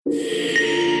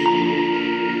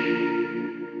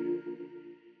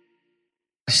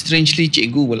strangely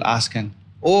cikgu will ask kan,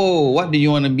 oh, what do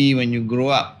you want to be when you grow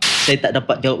up? Saya tak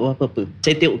dapat jawab apa-apa.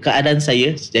 Saya tengok keadaan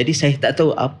saya, jadi saya tak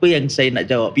tahu apa yang saya nak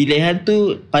jawab. Pilihan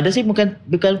tu pada saya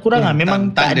bukan kurang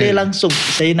memang tak ada langsung.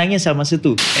 Saya nangis sama masa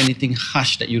tu. Anything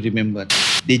harsh that you remember?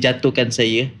 Dia jatuhkan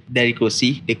saya dari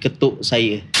kerusi, dia ketuk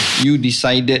saya. You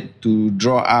decided to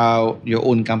draw out your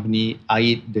own company,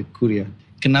 the Courier.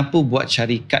 Kenapa buat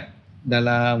syarikat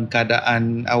dalam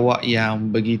keadaan awak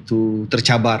yang begitu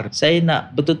tercabar? Saya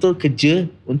nak betul-betul kerja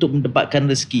untuk mendapatkan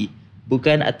rezeki,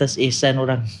 bukan atas ihsan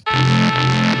orang.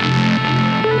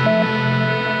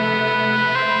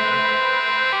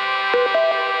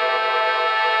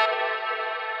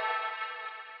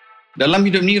 Dalam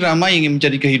hidup ni ramai yang ingin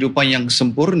mencari kehidupan yang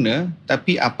sempurna,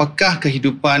 tapi apakah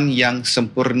kehidupan yang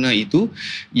sempurna itu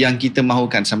yang kita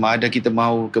mahukan? Sama ada kita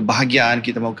mahu kebahagiaan,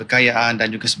 kita mahu kekayaan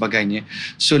dan juga sebagainya.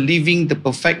 So living the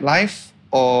perfect life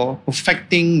or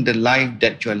perfecting the life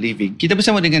that you are living. Kita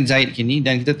bersama dengan Zahid kini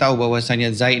dan kita tahu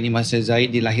bahawasanya Zahid ni masa Zahid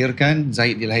dilahirkan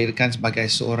sebagai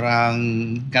seorang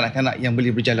kanak-kanak yang boleh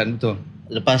berjalan, betul?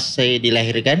 Lepas saya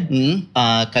dilahirkan,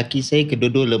 kaki saya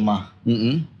kedua-dua lemah.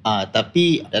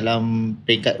 Tapi dalam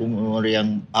peringkat umur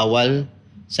yang awal,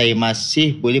 saya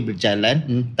masih boleh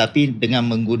berjalan, tapi dengan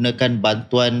menggunakan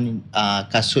bantuan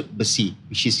kasut besi,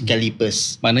 which is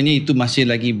calipers. Maknanya itu masih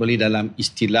lagi boleh dalam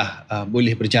istilah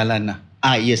boleh berjalan lah.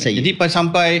 Ya, saya. Jadi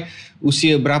sampai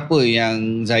usia berapa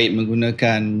yang Zahid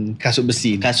menggunakan kasut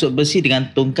besi? Kasut besi dengan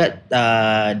tongkat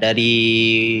dari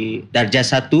darjah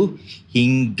 1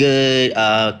 hingga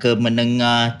ke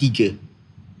menengah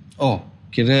 3. Oh,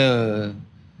 kira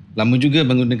lama juga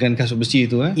menggunakan kasut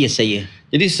besi itu Ya, saya.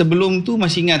 Jadi sebelum tu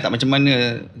masih ingat tak macam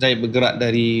mana Zahid bergerak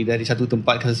dari satu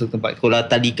tempat ke satu tempat? Sekolah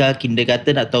tadika,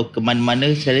 kindergarten atau ke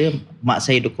mana-mana, mak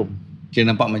saya dukung. Kira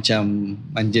nampak macam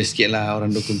manja sikit lah,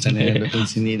 orang dukung sana, dukung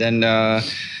sini. Dan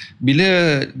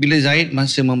bila Zahid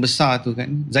masa membesar tu kan,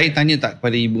 Zahid tanya tak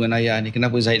kepada ibu dan ayah ni,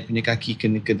 kenapa Zahid punya kaki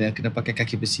kena pakai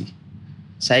kaki besi?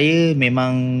 Saya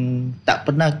memang tak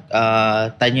pernah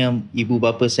tanya ibu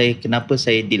bapa saya kenapa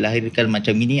saya dilahirkan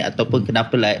macam gini ataupun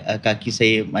kenapa kaki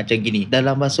saya macam gini.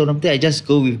 Dalam bahasa orang Melayu, I just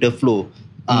go with the flow.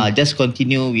 Just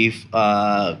continue with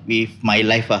my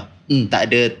life lah. Tak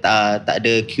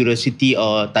ada curiosity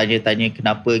or tanya-tanya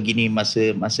kenapa gini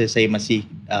masa saya masih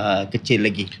kecil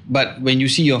lagi. But when you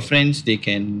see your friends, they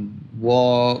can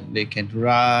walk, they can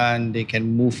run, they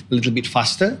can move a little bit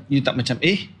faster, you tak macam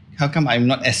how come I'm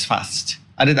not as fast?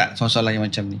 Ada tak soalan-soalan yang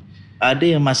macam ni? Ada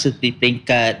yang masa di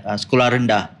peringkat sekolah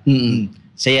rendah.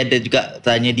 Saya ada juga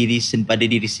tanya pada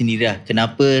diri sendiri lah,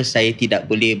 kenapa saya tidak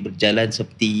boleh berjalan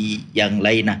seperti yang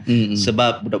lain lah.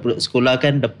 Sebab budak-budak sekolah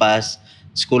kan lepas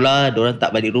sekolah, diorang tak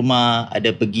balik rumah,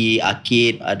 ada pergi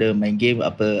arcade, ada main game,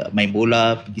 main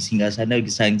bola, pergi singgah sana,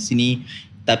 pergi sana sini.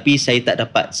 Tapi saya tak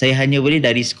dapat. Saya hanya boleh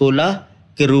dari sekolah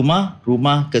ke rumah,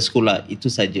 rumah ke sekolah.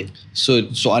 Itu saja. So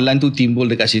soalan tu timbul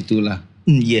dekat situ lah.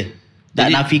 Ya. Tak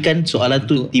nafikan soalan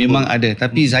tu timbul. Memang ada.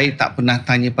 Tapi Zahid tak pernah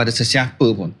tanya pada sesiapa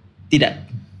pun. Tidak.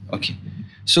 Okay.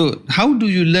 So how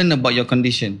do you learn about your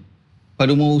condition?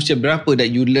 Pada umur usia berapa that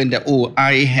you learn that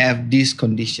I have this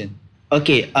condition?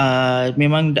 Okay,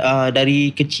 memang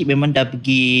dari kecil memang dah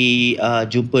pergi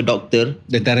jumpa doktor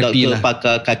lah.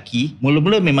 Pakar kaki.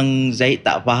 Mula-mula memang Zahid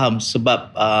tak faham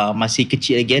sebab masih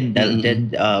kecil lagi kan,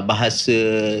 dan bahasa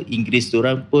Inggeris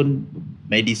diorang pun,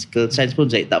 medical science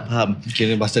pun Zahid tak faham.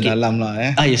 Kira bahasa dalam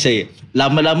lah Ya, saya.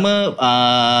 Lama-lama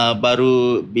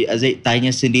baru Zahid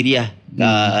tanya sendiri lah.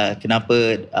 Kenapa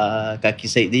kaki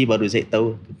Zahid ni, baru Zahid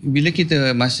tahu. Bila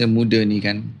kita masa muda ni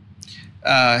kan,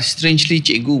 strangely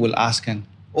cikgu will ask kan,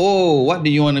 oh, what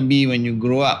do you want to be when you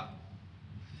grow up?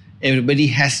 Everybody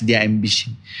has their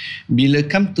ambition. Bila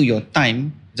come to your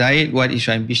time, Zahid, what is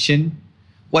your ambition?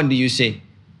 What do you say?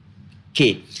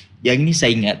 Okay, yang ni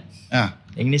saya ingat.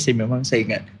 Yang ni saya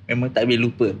ingat. Memang tak boleh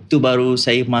lupa. Tu baru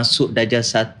saya masuk darjah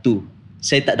 1.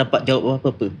 Saya tak dapat jawab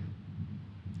apa-apa.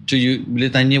 So you, bila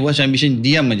tanya what's your ambition,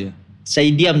 diam aja?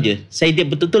 Saya diam je. Saya diam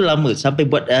betul-betul lama sampai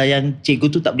buat yang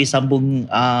cikgu tu tak boleh sambung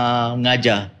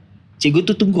mengajar. Cikgu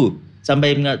tu tunggu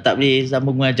sampai tak boleh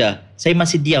sambung mengajar. Saya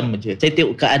masih diam je. Saya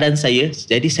tengok keadaan saya,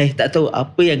 jadi saya tak tahu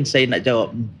apa yang saya nak jawab.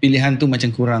 Pilihan tu macam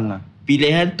kurang lah.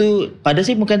 Pilihan tu pada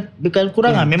saya bukan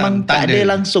kurang lah. Memang tak ada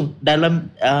langsung. Dalam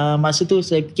masa tu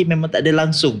saya fikir memang tak ada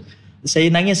langsung.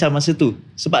 Saya nangis sama masa tu.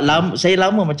 Sebab saya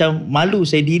lama macam malu.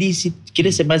 Saya diri,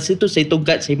 kira masa tu saya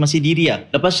tongkat, saya masih diri lah.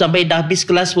 Lepas sampai dah habis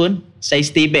kelas pun, saya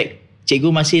stay back. Cikgu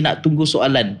masih nak tunggu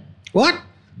soalan. What?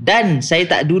 Dan saya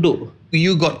tak duduk.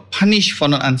 You got punished for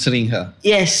not answering her?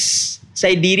 Yes.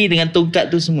 Saya diri dengan tongkat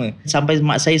tu semua. Sampai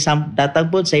mak saya datang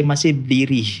pun saya masih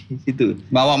berdiri situ.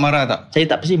 Mak awak marah tak? Saya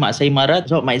tak pasti mak saya marah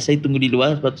sebab mak saya tunggu di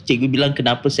luar. Lepas tu cikgu bilang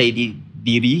kenapa saya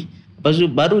diri. Lepas tu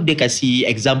baru dia kasih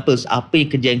examples apa yang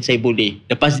kerja yang saya boleh.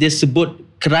 Lepas dia sebut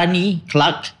kerani,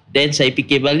 clerk, then saya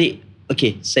fikir balik,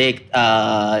 okay, saya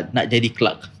nak jadi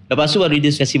clerk. Lepas tu baru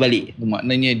dia kasih balik.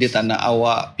 Maknanya dia tak nak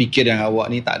awak fikir yang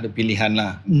awak ni tak ada pilihan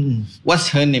lah.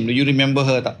 What's her name? Do you remember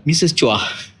her tak? Mrs. Chua.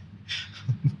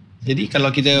 Jadi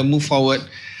kalau kita move forward,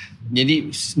 jadi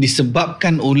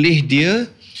disebabkan oleh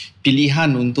dia,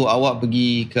 pilihan untuk awak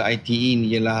pergi ke ITE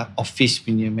ni ialah office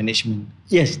punya management.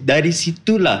 Yes, dari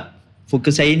situlah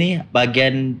fokus saya ni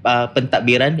bahagian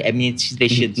pentadbiran,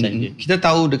 administration saja. Kita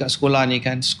tahu dekat sekolah ni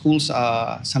kan, schools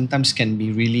sometimes can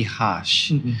be really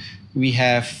harsh. We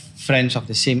have friends of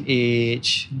the same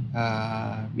age,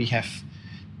 we have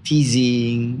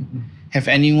teasing.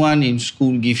 Have anyone in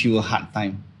school give you a hard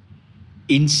time?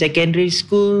 In secondary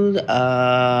school,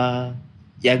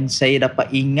 yang saya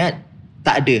dapat ingat,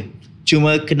 tak ada.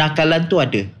 Cuma kenakalan tu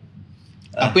ada.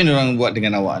 Apa yang orang buat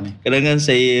dengan awak ni? Kadang-kadang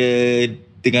saya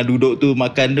tengah duduk tu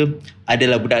makan tu,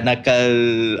 adalah budak nakal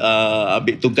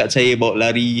ambil tongkat saya bawa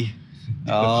lari.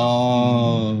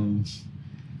 Oh.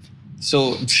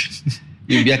 So,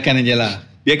 you biarkan aje lah.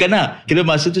 Biarkan lah. Kira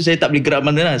masa tu saya tak boleh gerak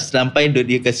mana lah. Sampai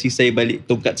dia kasih saya balik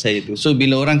tongkat saya tu. So,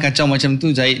 bila orang kacau macam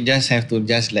tu, Zahid just have to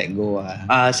just let go lah.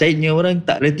 Saya punya orang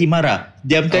tak reti marah.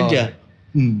 Diamkan je.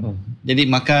 Jadi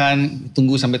makan,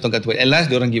 tunggu sampai tongkat tu. At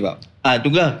last, diorang give up.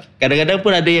 Tunggu lah. Kadang-kadang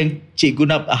pun ada yang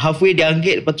cikgu halfway dia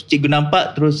anggit, lepas tu cikgu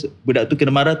nampak, terus budak tu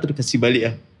kena marah, terus kasih balik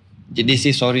lah. Jadi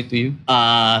say sorry to you?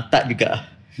 Tak juga.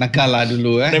 Nakal lah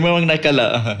dulu Dia memang nakal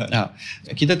lah.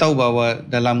 Kita tahu bahawa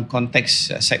dalam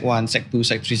konteks Sec 1, Sec 2,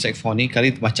 Sec 3, Sec 4 ni,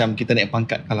 kali macam kita naik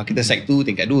pangkat. Kalau kita Sec 2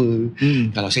 tingkat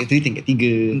 2, kalau Sec 3 tingkat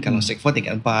 3, kalau Sec 4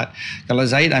 tingkat 4. Kalau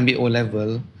Zahid ambil O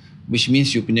level, which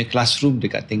means you punya classroom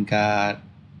dekat tingkat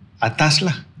atas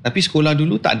lah. Tapi sekolah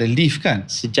dulu tak ada lift kan?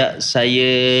 Sejak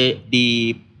saya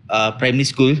di primary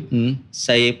school,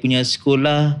 saya punya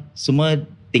sekolah semua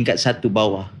tingkat 1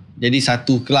 bawah. Jadi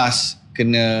satu kelas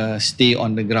kena stay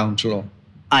on the ground floor.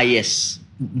 Yes.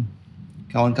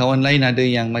 Kawan-kawan lain ada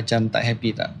yang macam tak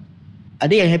happy tak?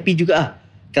 Ada yang happy juga lah.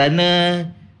 Kerana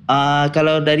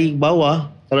kalau dari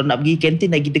bawah, kalau nak pergi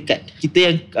kantin lagi dekat.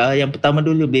 Kita yang pertama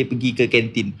dulu boleh pergi ke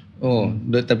kantin.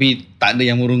 Tapi tak ada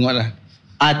yang merungut lah.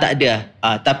 Tak ada.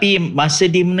 Tapi masa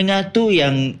di menengah tu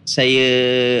yang saya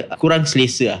kurang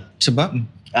selesa lah. Sebab?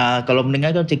 Kalau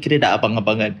menengah kan saya kira dah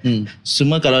abang-abangan.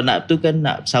 Semua kalau nak tu kan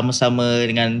nak sama-sama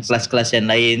dengan kelas-kelas yang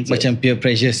lain. Macam peer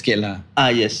pressure sikit lah.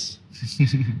 Yes.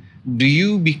 Do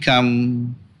you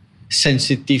become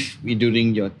sensitive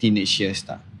during your teenage years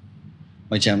tak?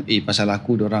 Macam pasal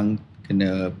aku dorang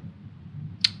kena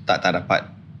tak dapat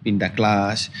pindah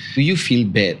kelas. Do you feel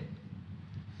bad?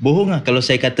 Bohong lah kalau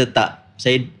saya kata tak.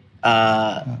 Saya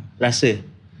rasa.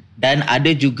 Dan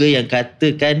ada juga yang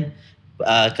katakan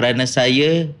kerana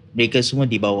saya, mereka semua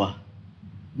di bawah.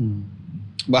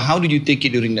 But how did you take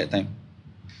it during that time?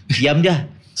 Diam je.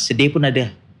 Sedih pun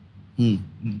ada.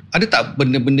 Ada tak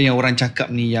benda-benda yang orang cakap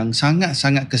ni yang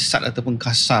sangat-sangat kesat ataupun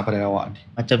kasar pada awak ni?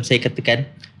 Macam saya katakan,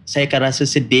 saya akan rasa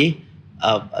sedih,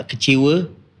 kecewa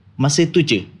masa tu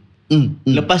je.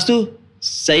 Lepas tu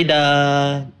saya dah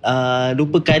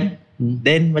lupakan,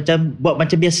 then macam buat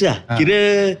macam biasa lah. Kira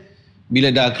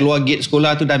bila dah keluar gate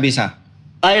sekolah tu dah habis lah?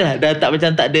 Ayolah, dah tak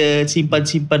macam tak ada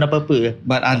simpan-simpan apa-apa.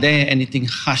 But are there anything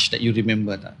harsh that you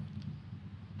remember tak?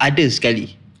 Ada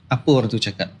sekali. Apa orang tu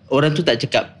cakap? Orang tu tak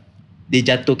cakap.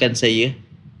 Dia jatuhkan saya.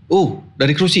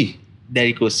 Dari kerusi?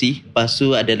 Dari kerusi. Lepas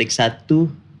tu ada lagi satu,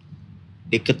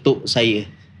 dia ketuk saya.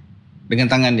 Dengan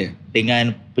tangan dia?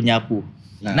 Dengan penyapu.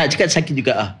 Nak cakap sakit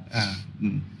juga lah.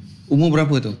 Umur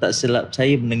berapa tu? Tak silap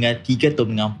saya mendengar 3 atau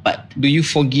mendengar 4. Do you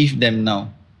forgive them now?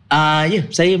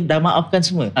 Saya dah maafkan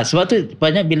semua. Sebab tu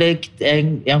banyak bila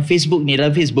yang Facebook ni,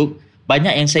 dalam Facebook,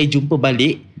 banyak yang saya jumpa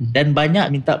balik dan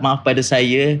banyak minta maaf pada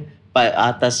saya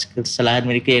atas kesalahan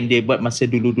mereka yang dia buat masa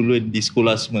dulu-dulu di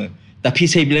sekolah semua. Tapi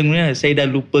saya bilang, saya dah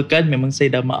lupakan, memang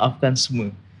saya dah maafkan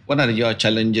semua. What are your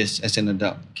challenges as an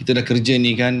adult? Kita dah kerja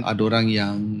ni kan, ada orang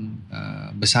yang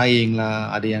bersaing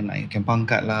lah, ada yang naikkan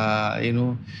pangkat lah,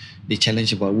 they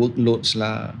challenge about workloads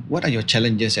lah. What are your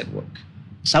challenges at work?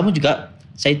 Sama juga,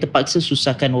 saya terpaksa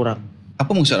susahkan orang.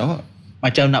 Apa maksud awak?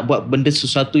 Macam nak buat benda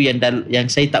sesuatu yang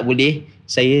saya tak boleh,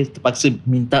 saya terpaksa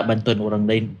minta bantuan orang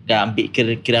lain. Dah ambil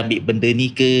kira ambil benda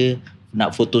ni ke,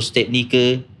 nak foto step ni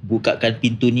ke, bukakan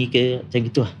pintu ni ke, macam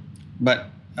gitu lah. But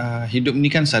hidup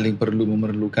ni kan saling perlu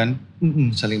memerlukan,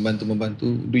 saling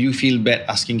bantu-membantu. Do you feel bad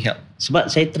asking help? Sebab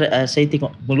saya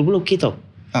tengok mula-mula okey tau.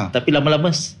 Tapi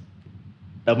lama-lama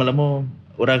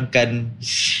orang kan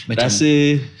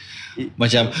rasa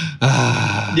macam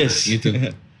yes gitu.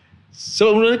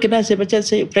 So mula kenal saya macam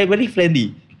saya very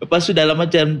friendly. Lepas tu dalam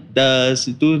macam dah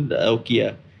situ dah okey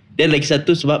lah. Dan lagi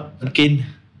satu sebab mungkin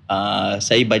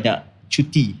saya banyak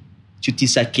cuti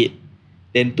sakit.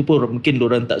 Dan tu pun mungkin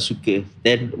diorang tak suka.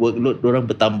 Dan workload diorang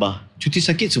bertambah. Cuti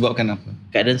sakit sebabkan apa?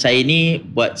 Keadaan saya ni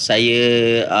buat saya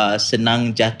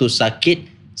senang jatuh sakit,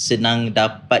 senang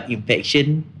dapat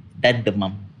infection dan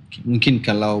demam. Mungkin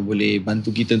kalau boleh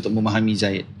bantu kita untuk memahami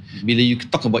Zahid. Bila you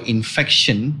talk about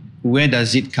infection, where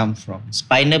does it come from?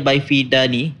 Spina bifida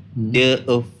ni, dia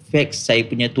affect saya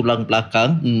punya tulang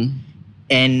belakang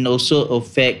and also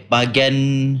affect bahagian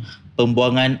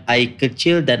pembuangan air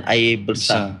kecil dan air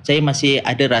besar. Saya masih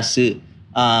ada rasa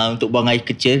untuk buang air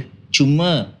kecil.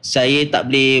 Cuma saya tak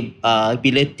boleh,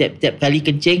 bila tiap-tiap kali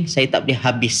kencing, saya tak boleh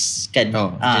habiskan.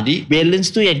 Jadi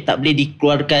balance tu yang tak boleh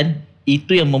dikeluarkan,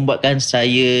 itu yang membuatkan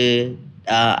saya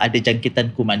ada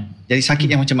jangkitan kuman. Jadi sakit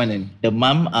yang macam mana ni?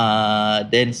 Demam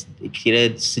dan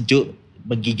kira sejuk,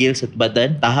 menggigil satu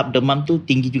badan. Tahap demam tu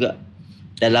tinggi juga,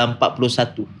 dalam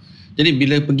 41. Jadi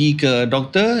bila pergi ke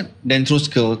doktor dan terus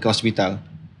ke hospital?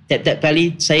 Tiap-tiap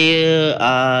kali saya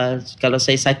kalau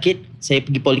saya sakit, saya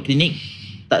pergi poliklinik,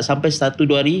 tak sampai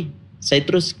 1-2 hari saya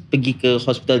terus pergi ke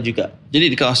hospital juga.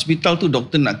 Jadi dekat hospital tu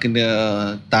doktor nak kena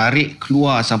tarik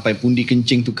keluar sampai pundi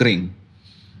kencing tu kering?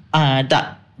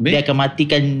 Tak. Dia akan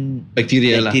matikan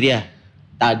bakteria lah.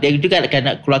 Tak, dia juga akan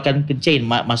nak keluarkan kencing,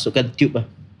 masukkan tube lah.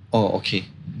 Oh, okay.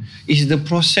 Is the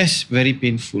process very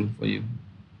painful for you?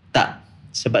 Tak,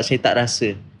 sebab saya tak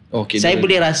rasa. Okay, saya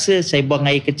boleh rasa saya buang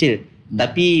air kecil.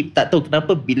 Tapi tak tahu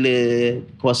kenapa bila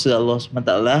kuasa Allah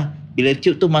SWT, bila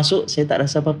tube tu masuk, saya tak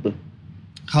rasa apa-apa.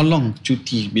 How long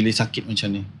cuti bila sakit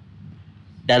macam ni?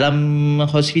 Dalam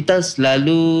hospital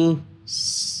selalu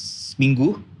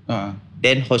seminggu.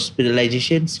 Then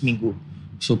hospitalization seminggu.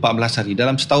 So 14 hari.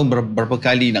 Dalam setahun berapa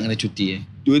kali nak kena cuti?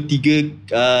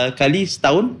 2-3 kali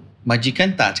setahun.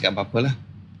 Majikan tak cakap apa-apa lah?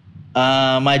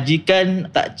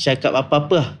 Majikan tak cakap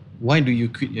apa-apa. Why do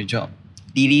you quit your job?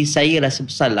 Diri saya rasa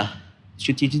bersalah.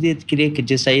 Cuti-cuti kira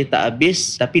kerja saya tak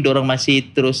habis, tapi diorang masih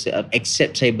terus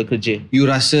accept saya bekerja. You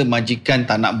rasa majikan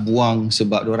tak nak buang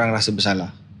sebab diorang rasa bersalah?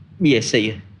 Yes,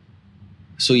 saya.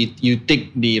 So you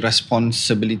take the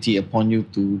responsibility upon you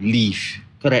to leave?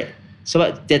 Correct.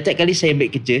 Sebab tiap-tiap kali saya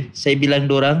ambil kerja, saya bilang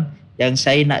diorang yang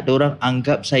saya nak diorang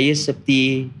anggap saya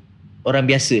seperti orang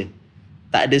biasa.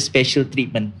 Tak ada special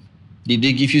treatment. Did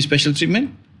they give you special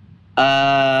treatment?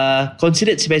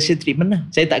 Considered special treatment lah.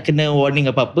 Saya tak kena warning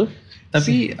apa-apa.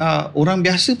 Tapi orang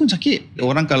biasa pun sakit.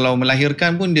 Orang kalau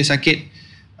melahirkan pun dia sakit,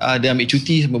 dia ambil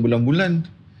cuti sampai bulan-bulan.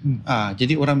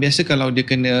 Jadi orang biasa kalau dia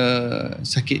kena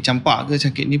sakit campak ke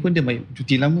sakit ni pun dia ambil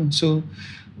cuti lama. So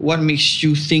what makes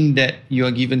you think that you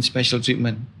are given special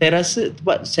treatment? Saya rasa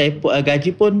sebab saya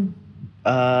gaji pun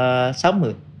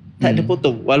sama. Tak ada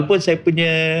potong. Walaupun saya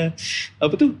punya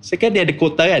saya kan dia ada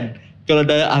kota kan. Kalau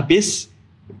dah habis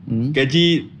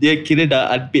gaji dia kira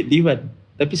dah unpaid leave kan.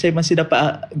 Tapi saya masih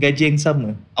dapat gaji yang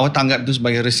sama. Awak tak anggap tu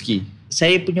sebagai rezeki?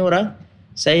 Saya punya orang,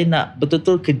 saya nak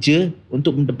betul-betul kerja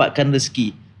untuk mendapatkan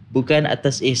rezeki, bukan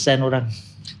atas ihsan orang.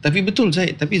 Tapi betul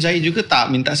Zahid, tapi Zahid juga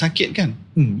tak minta sakit kan?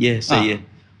 Yes, saya.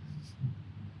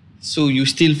 So you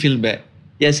still feel bad?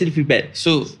 Yeah, still feel bad.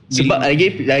 So sebab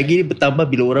lagi bertambah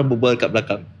bila orang berbual kat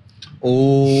belakang.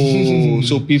 Oh,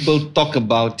 so people talk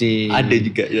about it. Ada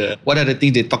juga, ya. What are the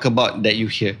things they talk about that you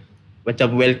hear?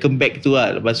 Macam welcome back tu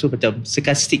lah. Lepas tu macam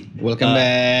sarcastic. Welcome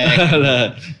back.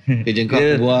 Kerja kau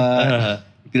aku buat.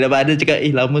 Kita ada cakap,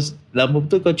 lama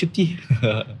betul kau cuti.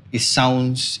 It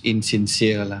sounds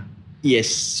insincere lah.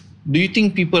 Yes. Do you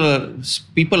think people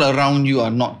around you are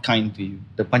not kind to you?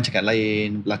 Depan cakap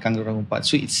lain, belakang orang umpat.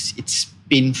 So it's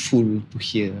painful to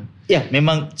hear. Ya,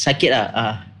 memang sakit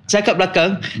lah. Cakap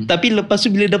belakang, tapi lepas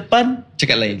tu bila depan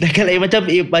cakap lain. Macam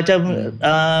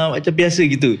biasa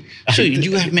gitu. So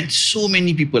you have met so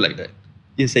many people like that?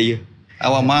 Ya, saya.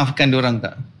 Awak maafkan diorang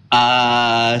tak?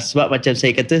 Sebab macam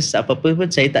saya kata, apa-apa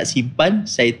pun saya tak simpan,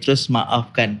 saya terus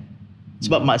maafkan.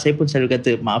 Sebab mak saya pun selalu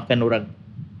kata maafkan orang.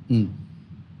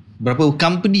 Berapa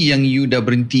company yang you dah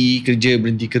berhenti kerja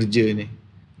ni?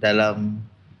 Dalam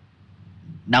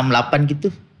 6-8 gitu.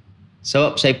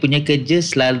 Sebab saya punya kerja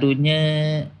selalunya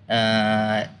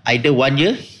either 1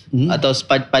 year atau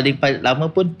paling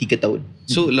lama pun 3 tahun.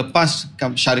 So lepas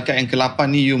syarikat yang ke-8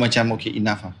 ni you macam okay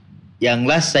enough lah? Yang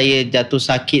last saya jatuh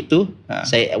sakit tu,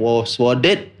 saya was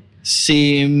warded.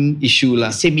 Same issue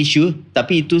lah? Same issue,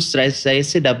 tapi itu saya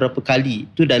rasa dah berapa kali.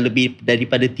 Itu dah lebih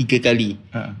daripada 3 kali.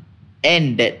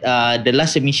 And that the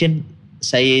last admission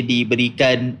saya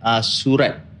diberikan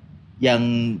surat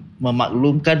yang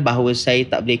memaklumkan bahawa saya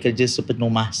tak boleh kerja sepenuh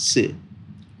masa.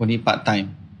 Only part time?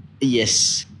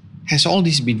 Yes. Has all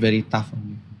this been very tough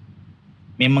on you?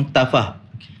 Memang tough lah.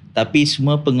 Tapi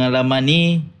semua pengalaman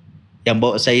ni yang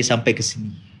bawa saya sampai ke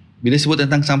sini. Bila sebut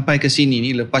tentang sampai ke sini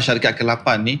ni, lepas syarikat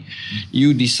ke-8 ni,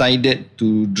 you decided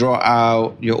to draw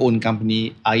out your own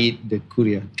company, Aid the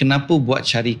Courier. Kenapa buat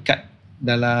syarikat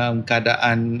dalam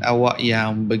keadaan awak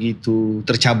yang begitu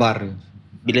tercabar?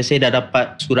 Bila saya dah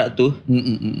dapat surat tu,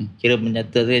 kira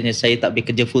menyatakan saya tak boleh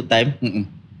kerja full time.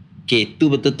 Okay,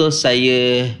 tu betul-betul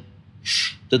saya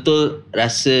betul-betul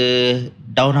rasa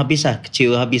down habis lah,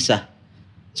 kecewa habis lah.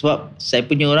 Sebab saya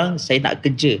punya orang, saya nak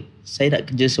kerja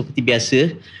seperti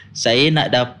biasa. Saya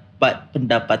nak dapat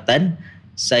pendapatan.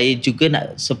 Saya juga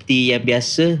nak seperti yang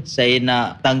biasa. Saya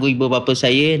nak tanggung ibu bapa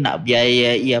saya, nak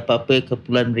biayai apa-apa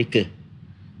keperluan mereka.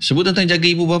 Sebut tentang jaga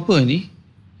ibu bapa ni,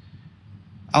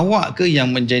 awak ke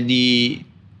yang menjadi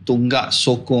tunggak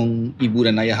sokong ibu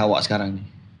dan ayah awak sekarang ni?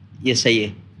 Ya,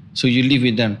 saya. So you live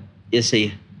with them? Ya,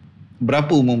 saya.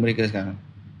 Berapa umur mereka sekarang?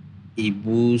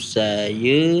 Ibu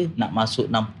saya nak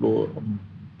masuk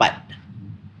 64.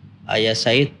 Ayah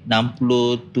saya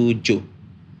 67.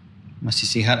 Masih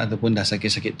sihat ataupun dah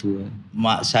sakit-sakit tua?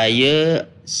 Mak saya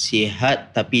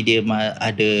sihat tapi dia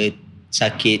ada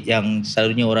sakit yang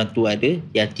selalunya orang tua ada,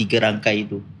 yang 3 rangkai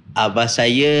tu. Abah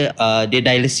saya dia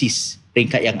dialisis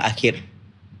peringkat yang akhir.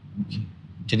 Okay.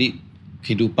 Jadi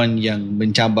kehidupan yang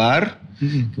mencabar,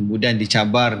 kemudian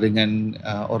dicabar dengan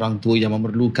orang tua yang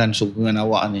memerlukan sokongan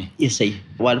awak ni. Ya, saya.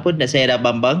 Walaupun saya dah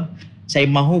bambang, saya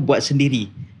mahu buat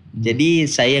sendiri. Jadi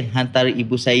saya yang hantar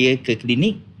ibu saya ke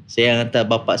klinik, saya yang hantar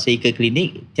bapa saya ke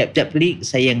klinik, tiap-tiap klinik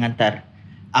saya yang hantar.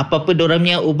 Apa-apa diorang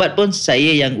punya ubat pun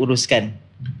saya yang uruskan.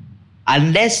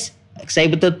 Unless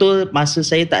saya betul-betul masa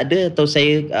saya tak ada atau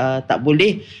saya tak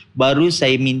boleh, baru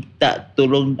saya minta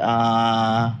tolong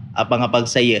abang-abang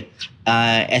saya,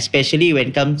 especially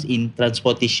when comes in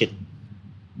transportation.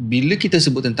 Bila kita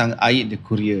sebut tentang Aid the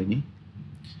Courier ni,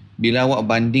 bila awak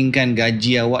bandingkan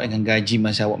gaji awak dengan gaji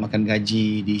masa awak makan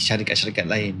gaji di syarikat-syarikat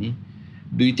lain ni,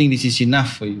 do you think this is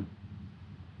enough for you?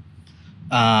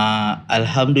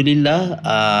 Alhamdulillah,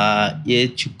 ia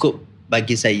cukup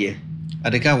bagi saya.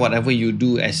 Adakah whatever you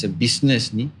do as a business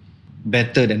ni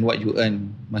better than what you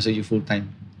earn masa you full time?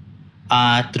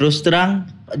 Terus terang,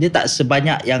 dia tak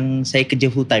sebanyak yang saya kerja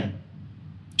full time.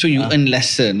 So you earn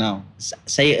lesser now?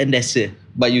 Saya earn lesser.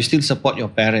 But you still support your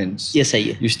parents? Ya,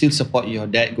 saya. You still support your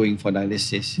dad going for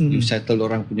dialysis? You settle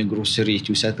orang punya groceries,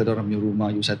 you settle orang punya rumah,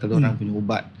 you settle orang punya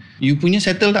ubat. You punya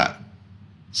settle tak?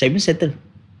 Saya pun settle.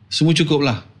 Semua cukup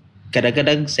lah?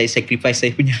 Kadang-kadang saya sacrifice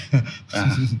saya punya.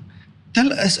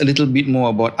 Tell us a little bit more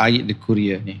about Aid the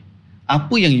Courier ni.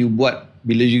 Apa yang you buat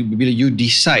bila you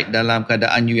decide dalam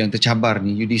keadaan you yang tercabar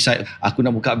ni, you decide aku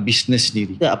nak buka bisnes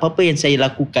sendiri? Apa-apa yang saya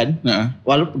lakukan,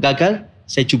 walaupun gagal,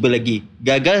 saya cuba lagi.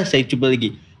 Gagal, saya cuba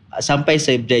lagi. Sampai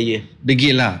saya berjaya.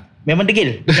 Degil lah? Memang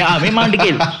degil. Memang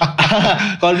degil.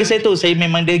 Keluarga saya tu, saya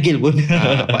memang degil pun.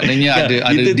 Maknanya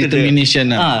ada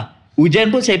determination lah. Hujan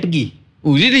pun saya pergi.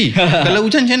 Oh, really? Kalau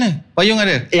hujan macam mana? Payung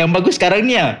ada? Yang bagus sekarang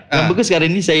ni lah. Yang bagus sekarang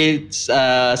ni saya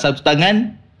satu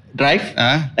tangan drive,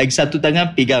 lagi satu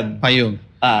tangan pegang payung.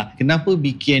 Kenapa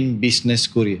bikin business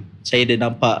courier? Saya dah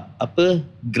nampak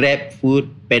Grab, Food,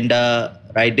 Panda,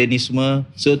 Rider ni semua.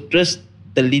 So terus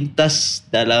terlintas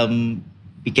dalam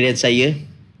fikiran saya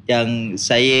yang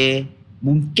saya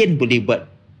mungkin boleh buat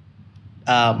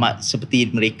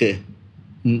seperti mereka,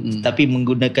 tapi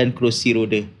menggunakan kerusi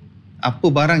roda.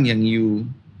 Apa barang yang you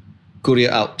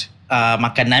courier out?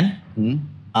 Makanan,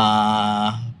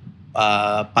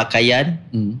 pakaian,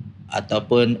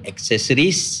 ataupun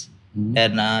accessories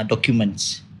dan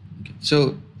documents. Okay.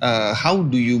 So how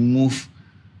do you move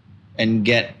and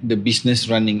get the business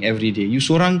running every day? You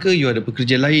seorang ke? You ada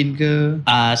pekerja lain ke?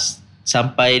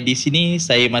 Sampai di sini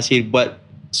saya masih buat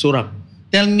seorang.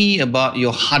 Tell me about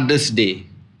your hardest day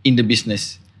in the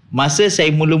business. Masa saya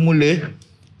mula-mula,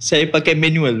 saya pakai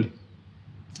manual.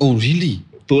 Oh, really?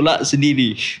 Tolak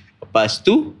sendiri. Lepas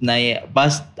tu naik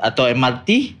bas atau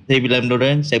MRT, saya bilang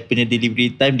diorang saya punya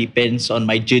delivery time depends on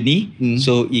my journey.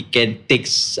 So it can take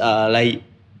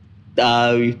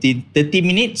within 30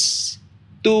 minutes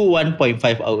to 1.5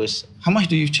 hours. How much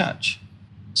do you charge?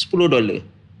 $10.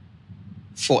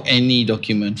 For any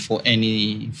document, for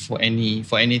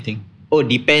anything? Oh,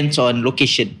 depends on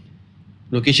location.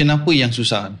 Location apa yang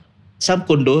susah? Some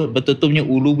kondo betul-betul punya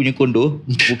ulu punya kondo,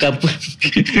 bukan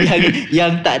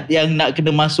yang nak kena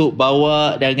masuk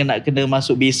bawah dan nak kena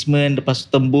masuk basement, lepas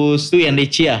tu tembus, tu yang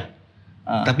leceh lah.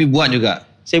 Tapi buat juga.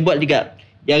 Saya buat juga.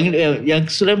 Yang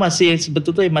sudah masa yang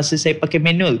betul-betul masa saya pakai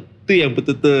manual, tu yang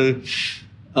betul-betul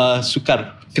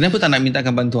sukar. Kenapa tak nak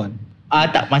mintakan bantuan?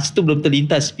 Tak, masa tu belum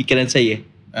terlintas fikiran saya.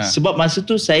 Sebab masa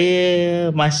tu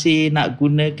saya masih nak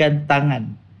gunakan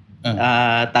tangan.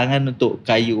 Tangan untuk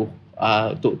kayu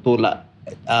untuk tolak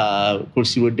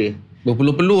kursi roda.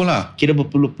 Berpuluh-puluh lah. Kira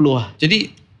berpuluh-puluh lah.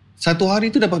 Jadi satu hari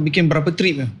tu dapat bikin berapa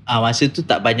trip? Masa tu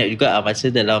tak banyak juga. Masa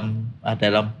dalam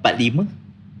 4-5.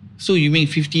 So you make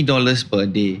 $50 per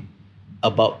day.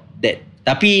 About that.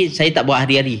 Tapi saya tak buat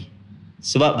hari-hari.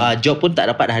 Sebab job pun tak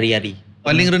dapat hari-hari.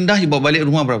 Paling rendah you bawa balik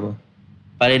rumah berapa?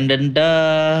 Paling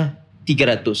rendah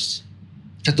 300.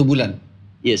 Satu bulan?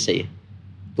 Ya, saya.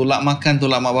 Tolak makan,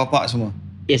 tolak mak bapak semua?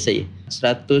 Ya, saya.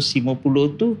 150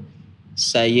 tu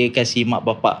saya kasih mak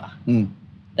bapak.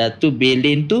 Dan tu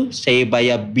belen tu saya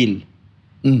bayar bil.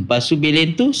 Lepas tu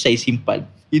belen tu saya simpan.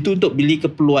 Itu untuk beli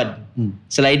keperluan.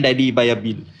 Selain dari bayar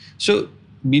bil. So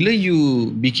bila you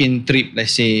bikin trip,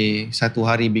 let's say satu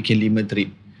hari bikin 5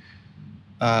 trip,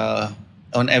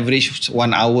 on average 1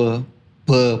 hour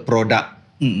per product,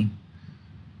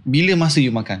 bila masa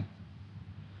you makan?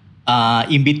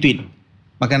 In between.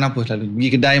 Makan apa selalu? Pergi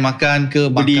kedai makan ke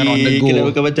Beli makan on the go? kedai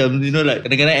makan macam like,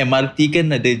 kadang-kadang MRT kan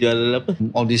ada jual apa?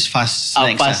 All these fast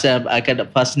snacks.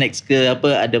 Fast snacks ke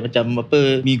apa, ada macam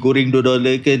apa, mi goreng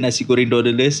 $2 ke nasi goreng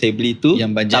 $2, saya beli tu.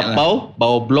 Yang budget tapau,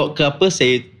 bawa blok ke apa,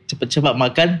 saya cepat-cepat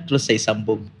makan terus saya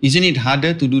sambung. Isn't it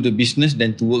harder to do the business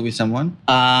than to work with someone?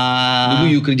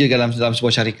 Dulu you kerja dalam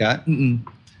sebuah syarikat.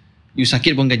 You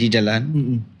sakit pun gaji jalan.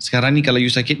 Sekarang ni kalau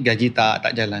you sakit gaji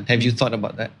tak jalan. Have you thought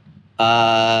about that?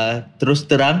 Terus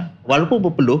terang, walaupun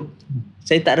berpeluh,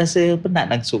 saya tak rasa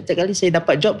penat langsung. Setiap kali saya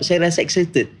dapat job, saya rasa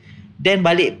excited. Dan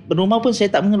balik rumah pun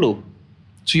saya tak mengeluh.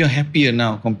 So you're happier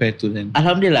now compared to then?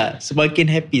 Alhamdulillah, semakin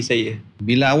happy saya.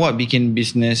 Bila awak bikin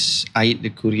bisnes Aid the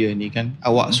Courier ni kan,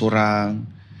 awak seorang,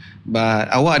 but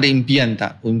awak ada impian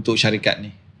tak untuk syarikat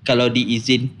ni? Kalau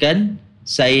diizinkan,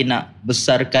 saya nak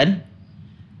besarkan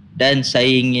dan saya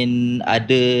ingin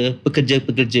ada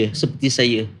pekerja-pekerja seperti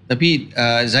saya. Tapi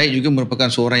Zahid juga merupakan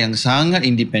seorang yang sangat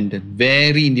independent,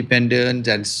 very independent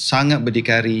dan sangat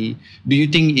berdikari. Do you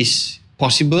think it's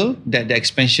possible that the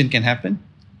expansion can happen?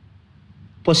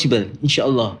 Possible,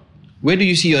 insyaAllah. Where do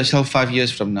you see yourself 5 years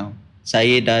from now?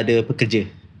 Saya dah ada pekerja.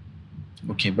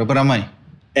 Okay, berapa ramai?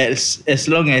 As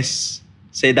long as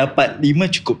saya dapat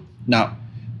 5 cukup. Now,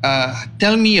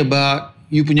 tell me about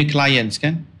you punya clients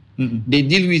kan? They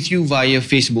deal with you via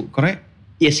Facebook, correct?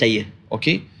 Yes, saya.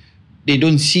 Okay. They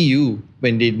don't see you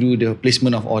when they do the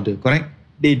placement of order, correct?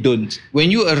 They don't. When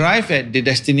you arrive at the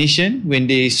destination, when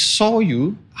they saw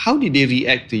you, how did they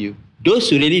react to you?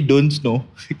 Those who really don't know,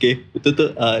 okay,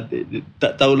 betul-betul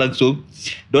tak tahu langsung.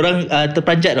 Diorang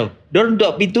terperanjat tau. Diorang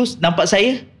duduk pintu, nampak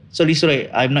saya, sorry,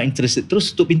 I'm not interested. Terus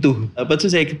tutup pintu. Lepas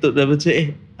tu saya ketuk, lepas tu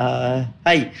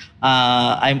hi,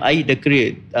 I'm Aid the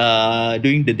Courier,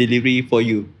 doing the delivery for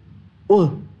you.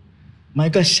 Oh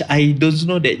my gosh, I don't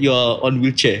know that you are on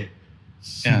wheelchair.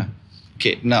 Yeah.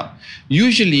 Okay, now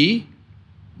usually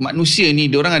manusia ni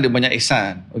diorang ada banyak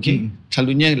ihsan. Okay,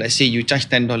 selalunya let's say you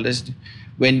charge $10.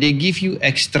 When they give you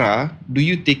extra, do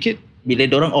you take it? Bila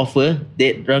diorang offer,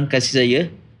 diorang kasih saya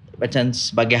macam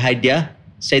sebagai hadiah,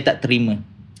 saya tak terima.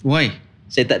 Why?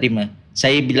 Saya tak terima.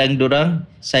 Saya bilang diorang,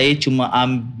 saya cuma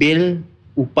ambil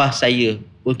upah saya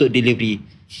untuk delivery.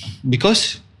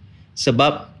 Because?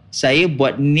 Sebab saya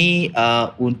buat ni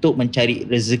untuk mencari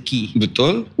rezeki.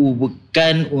 Betul.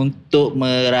 Bukan untuk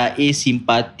meraih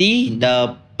simpati,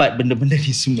 dapat benda-benda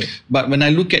ni semua. But when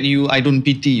I look at you, I don't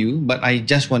pity you, but I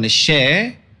just want to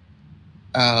share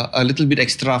a little bit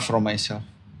extra from myself.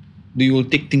 Do you will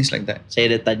take things like that?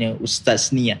 Saya dah tanya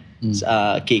Ustaz ni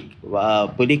okay,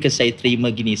 boleh ke saya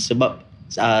terima gini? Sebab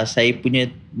saya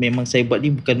punya, memang saya buat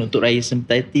ni bukan untuk raih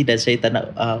simpati dan saya tak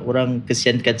nak orang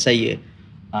kesiankan saya.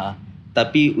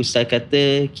 Tapi Ustaz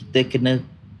kata kita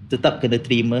tetap kena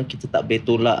terima, kita tak boleh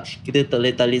tolak, kita tak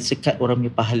boleh sekat orang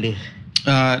punya pahala.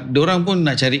 Diorang pun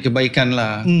nak cari kebaikan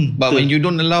lah. But when you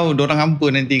don't allow, diorang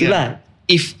hampa nanti kan.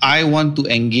 If I want to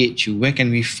engage you, where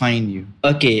can we find you?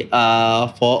 Okay,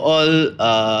 for all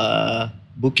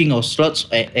booking of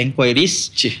slots and enquiries,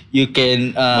 you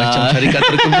can macam syarikat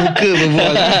terkemuka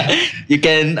berbual. You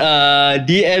can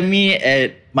DM me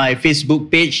at my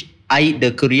Facebook page, Aid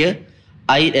the Courier.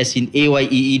 Aid as in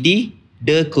AYEED,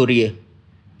 the Courier.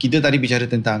 Kita tadi bicara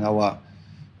tentang awak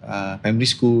primary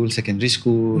school, secondary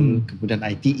school, kemudian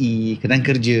ITE, kedan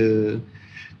kerja.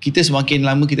 Kita semakin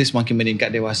lama, kita semakin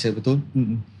meningkat dewasa, betul?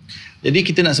 Jadi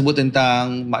kita nak sebut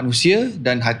tentang manusia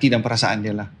dan hati dan perasaan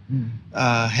dia lah.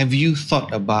 Have you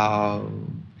thought about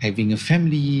having a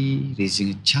family,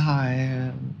 raising a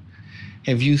child?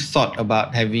 Have you thought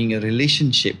about having a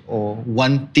relationship or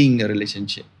wanting a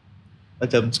relationship?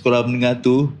 Macam sekolah menengah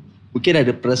tu, mungkin ada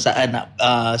perasaan nak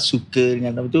suka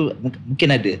dengan apa tu, mungkin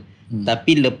ada.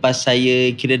 Tapi lepas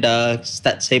saya kira dah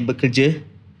start saya bekerja,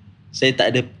 saya tak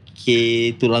ada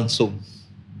fikir tu langsung.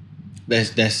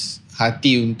 That's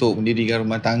hati untuk mendirikan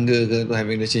rumah tangga ke, untuk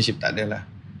having relationship, tak ada lah.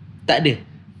 Tak ada.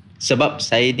 Sebab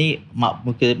saya ni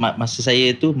masa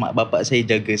saya tu mak bapak saya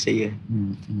jaga saya.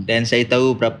 Dan saya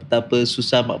tahu betapa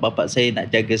susah mak bapak saya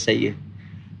nak jaga saya.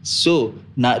 So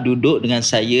nak duduk dengan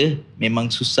saya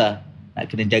memang susah. Nak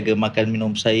kena jaga makan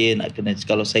minum saya, nak kena,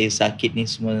 kalau saya sakit ni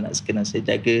semua nak kena saya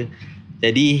jaga.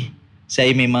 Jadi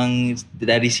saya memang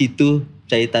dari situ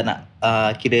saya tak nak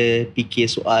kira fikir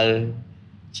soal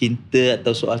cinta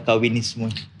atau soal kahwin ni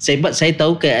semua. Sebab saya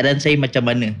tahu keadaan saya macam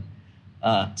mana.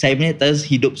 Saya punya tahu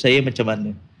hidup saya macam mana.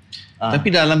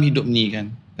 Tapi dalam hidup ni kan,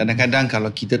 kadang-kadang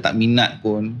kalau kita tak minat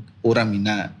pun, orang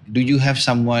minat. Do you have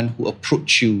someone who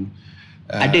approach you?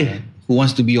 Ada. Who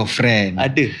wants to be your friend?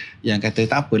 Ada. Yang kata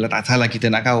tak apalah, tak salah kita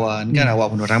nak kawan. Kan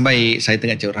awak pun orang baik, saya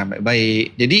tengah cari orang baik-baik.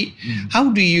 Jadi how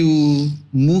do you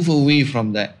move away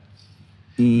from that?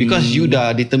 Because you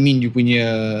dah determine you punya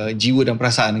jiwa dan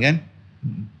perasaan kan.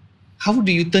 How do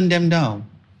you turn them down?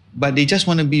 But they just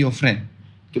want to be your friend.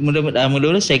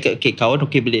 Mula-mula saya kawan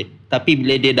okey boleh. Tapi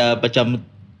bila dia dah macam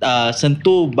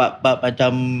sentuh bab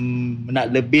macam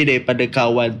nak lebih daripada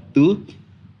kawan tu,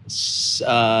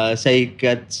 saya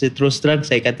terus terang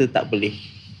saya kata tak boleh.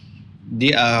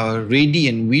 They are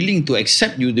ready and willing to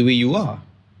accept you the way you are.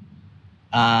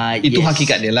 Itu yes.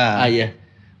 hakikat dia lah. Yeah.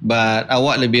 But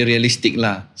awak lebih realistik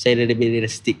lah. Saya lebih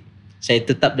realistik. Saya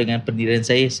tetap dengan pendirian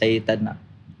saya tak nak.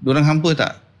 Diorang hampa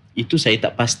tak? Itu saya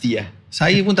tak pasti lah.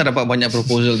 Saya pun tak dapat banyak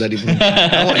proposal dari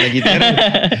awak lagi terang.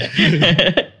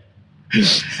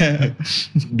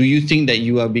 Do you think that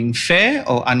you are being fair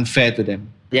or unfair to them?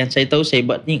 Yang saya tahu saya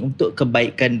buat ni untuk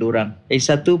kebaikan dorang.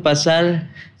 Satu pasal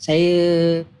saya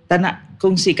tak nak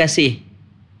kongsi kasih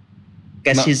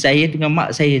saya dengan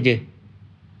mak saya je.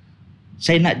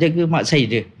 Saya nak jaga mak saya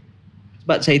je.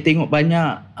 Sebab saya tengok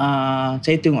banyak,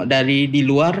 saya tengok dari di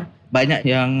luar, banyak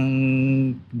yang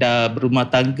dah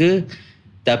berumah tangga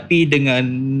tapi dengan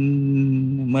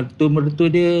mertua-mertua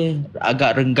dia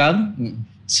agak renggang.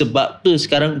 Sebab tu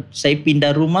sekarang saya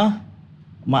pindah rumah,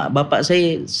 mak bapak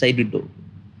saya duduk.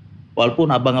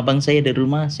 Walaupun abang-abang saya ada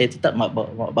rumah, saya tetap mak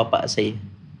bapak saya.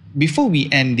 Before we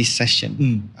end this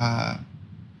session,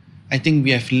 I think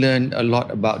we have learned a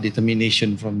lot about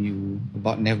determination from you,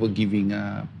 about never giving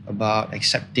up, about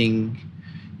accepting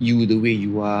you the way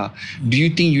you are. Do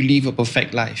you think you live a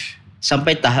perfect life?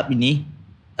 Sampai tahap ini,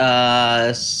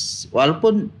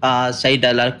 walaupun saya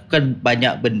dah lakukan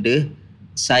banyak benda,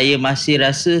 saya masih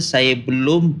rasa saya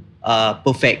belum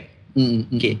perfect.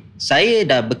 Okay. Saya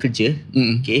dah bekerja.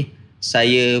 Okay.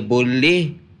 Saya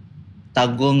boleh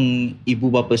tanggung ibu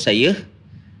bapa saya.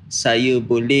 Saya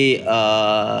boleh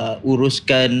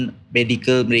uruskan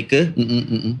medical mereka.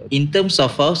 In terms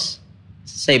of house,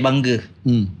 saya bangga.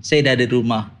 Saya dah ada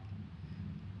rumah.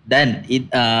 Dan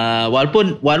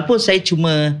walaupun saya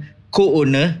cuma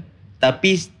co-owner,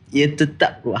 tapi ia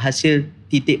tetap hasil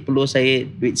titik peluh saya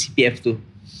duit CPF tu.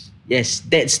 Yes,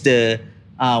 that's the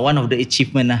one of the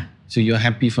achievement lah. So you're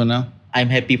happy for now?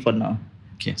 I'm happy for now.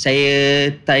 Okay.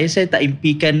 Saya tak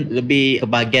impikan lebih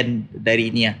kebahagiaan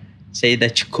dari ini lah. Saya dah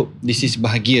cukup. This is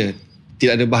bahagia.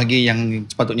 Tidak ada bahagia yang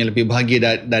sepatutnya lebih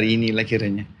bahagia dari inilah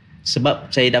kiranya. Sebab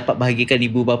saya dapat bahagikan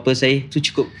ibu bapa saya, tu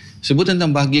cukup. Sebut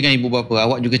tentang bahagikan ibu bapa,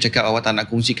 awak juga cakap awak tak nak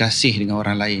kongsi kasih dengan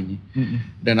orang lain ni.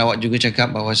 Dan awak juga cakap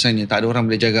bahawasanya tak ada orang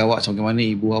boleh jaga awak sebagaimana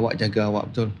ibu awak jaga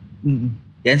awak, betul?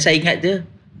 Yang saya ingat je,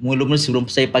 mula-mula sebelum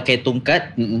saya pakai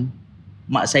tongkat,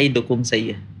 mak saya dukung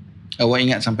saya. Awak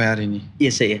ingat sampai hari ni?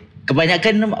 Ya, saya.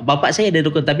 Kebanyakan bapak saya ada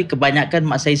dukung, tapi kebanyakan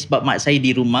mak saya, sebab mak saya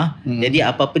di rumah. Jadi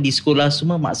apa-apa di sekolah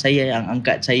semua mak saya yang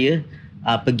angkat saya.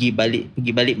 Pergi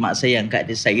balik mak saya angkat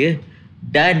saya.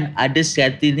 Dan ada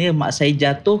sekalinya mak saya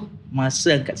jatuh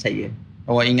masa angkat saya.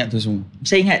 Awak ingat tu semua?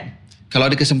 Saya ingat. Kalau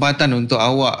ada kesempatan untuk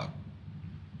awak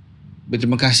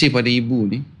berterima kasih pada ibu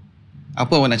ni, apa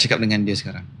awak nak cakap dengan dia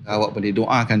sekarang? Awak boleh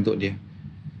doakan untuk dia.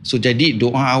 So jadi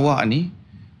doa awak ni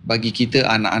bagi kita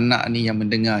anak-anak ni yang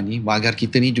mendengar ni, agar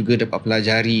kita ni juga dapat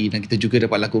pelajari dan kita juga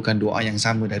dapat lakukan doa yang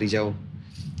sama dari jauh.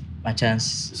 Macam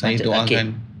saya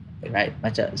doakan. Okay. Right,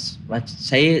 macam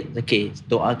saya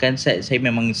doakan, saya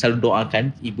memang selalu doakan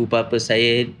ibu bapa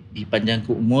saya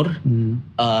dipanjangkan umur,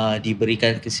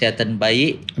 diberikan kesihatan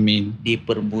baik, amin,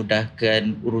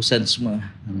 dipermudahkan urusan semua,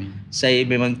 amin. Saya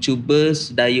memang cuba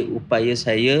sedaya upaya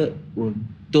saya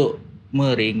untuk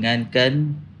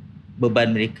meringankan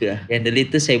beban mereka. Yang the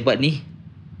latest saya buat ni,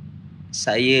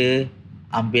 saya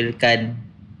ambilkan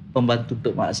pembantu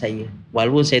untuk mak saya.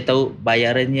 Walaupun saya tahu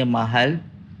bayarannya mahal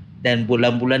dan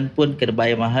bulan-bulan pun kena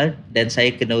bayar mahal dan saya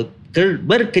kena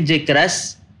bekerja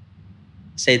keras,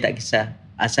 saya tak kisah.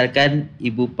 Asalkan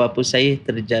ibu bapa saya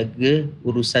terjaga,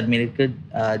 urusan mereka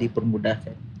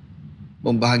dipermudahkan.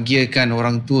 membahagiakan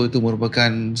orang tua itu merupakan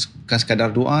bukan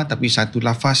sekadar doa, tapi satu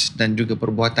lafaz dan juga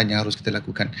perbuatan yang harus kita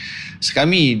lakukan.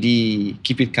 Kami di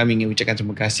Keep It Coming ingin ucapkan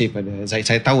terima kasih pada Zahid.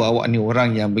 Saya tahu awak ni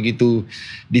orang yang begitu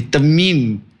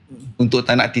determine untuk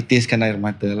tak nak titiskan air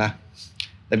mata lah.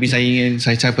 Tapi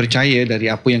saya percaya dari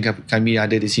apa yang kami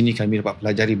ada di sini, kami dapat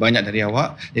pelajari banyak dari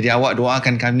awak. Jadi awak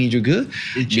doakan kami juga.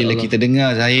 Bila kita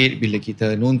dengar Zahid, bila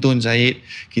kita nonton Zahid,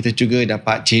 kita juga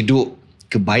dapat cedok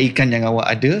kebaikan yang awak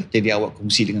ada, jadi awak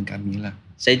kongsi dengan kami lah.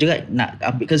 Saya juga nak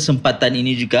ambil kesempatan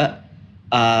ini juga,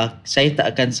 saya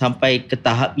tak akan sampai ke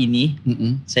tahap ini,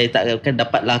 saya tak akan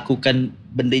dapat lakukan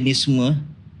benda ini semua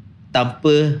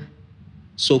tanpa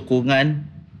sokongan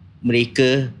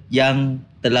mereka yang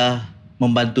telah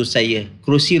membantu saya.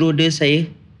 Kerusi roda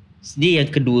saya, ini yang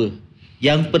kedua.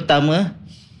 Yang pertama,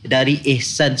 dari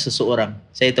ihsan seseorang.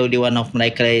 Saya tahu dia one of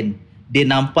my client. Dia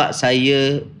nampak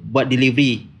saya buat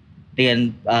delivery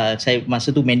dengan saya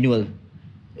masa tu manual.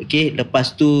 Okay,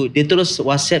 lepas tu dia terus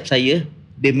WhatsApp saya,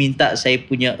 dia minta saya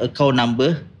punya account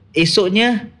number.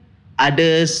 Esoknya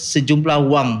ada sejumlah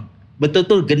wang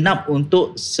betul-betul genap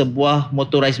untuk sebuah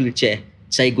motorized wheelchair.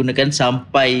 Saya gunakan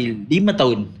sampai 5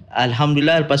 tahun.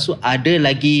 Alhamdulillah, lepas tu ada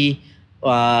lagi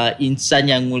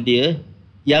insan yang mulia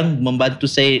yang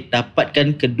membantu saya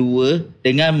dapatkan kedua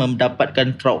dengan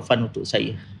mendapatkan crowdfund untuk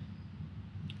saya.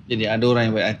 Jadi ada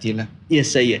orang yang baik hati lah.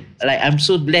 Yes, saya. Like I'm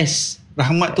so blessed.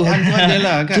 Rahmat Tuhan tu ada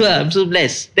lah kan. I'm so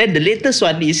blessed. Then the latest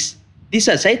one is, this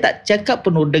saya tak cakap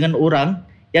penuh dengan orang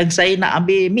yang saya nak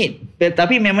ambil meet.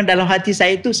 Tapi memang dalam hati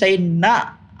saya tu, saya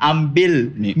nak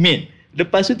ambil meet.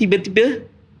 Lepas tu tiba-tiba,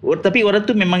 tapi orang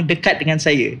tu memang dekat dengan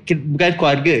saya. Bukan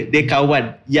keluarga, dia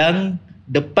kawan. Yang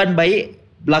depan baik,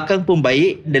 belakang pun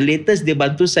baik. The latest dia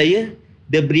bantu saya,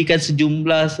 dia berikan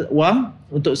sejumlah wang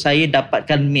untuk saya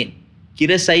dapatkan meet.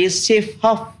 Kira saya save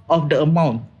half of the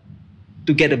amount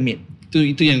to get a meet.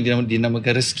 Itu yang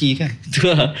dinamakan rezeki kan. Itu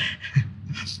lah.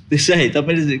 Saya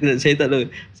tak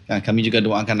tahu. Kami juga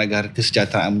doakan agar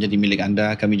kesejahteraan menjadi milik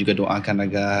anda. Kami juga doakan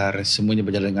agar semuanya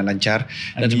berjalan dengan lancar.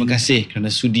 Dan terima kasih kerana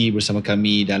sudi bersama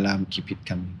kami dalam Keep It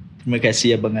Coming. Terima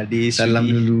kasih Abang Adi. Salam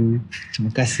dulu.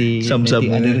 Terima kasih.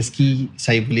 Sama-sama. Nanti ada rezeki,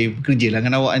 saya boleh bekerja lah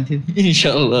dengan awak nanti.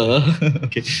 InsyaAllah.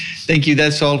 Okay. Thank you.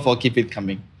 That's all for Keep It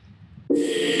Coming.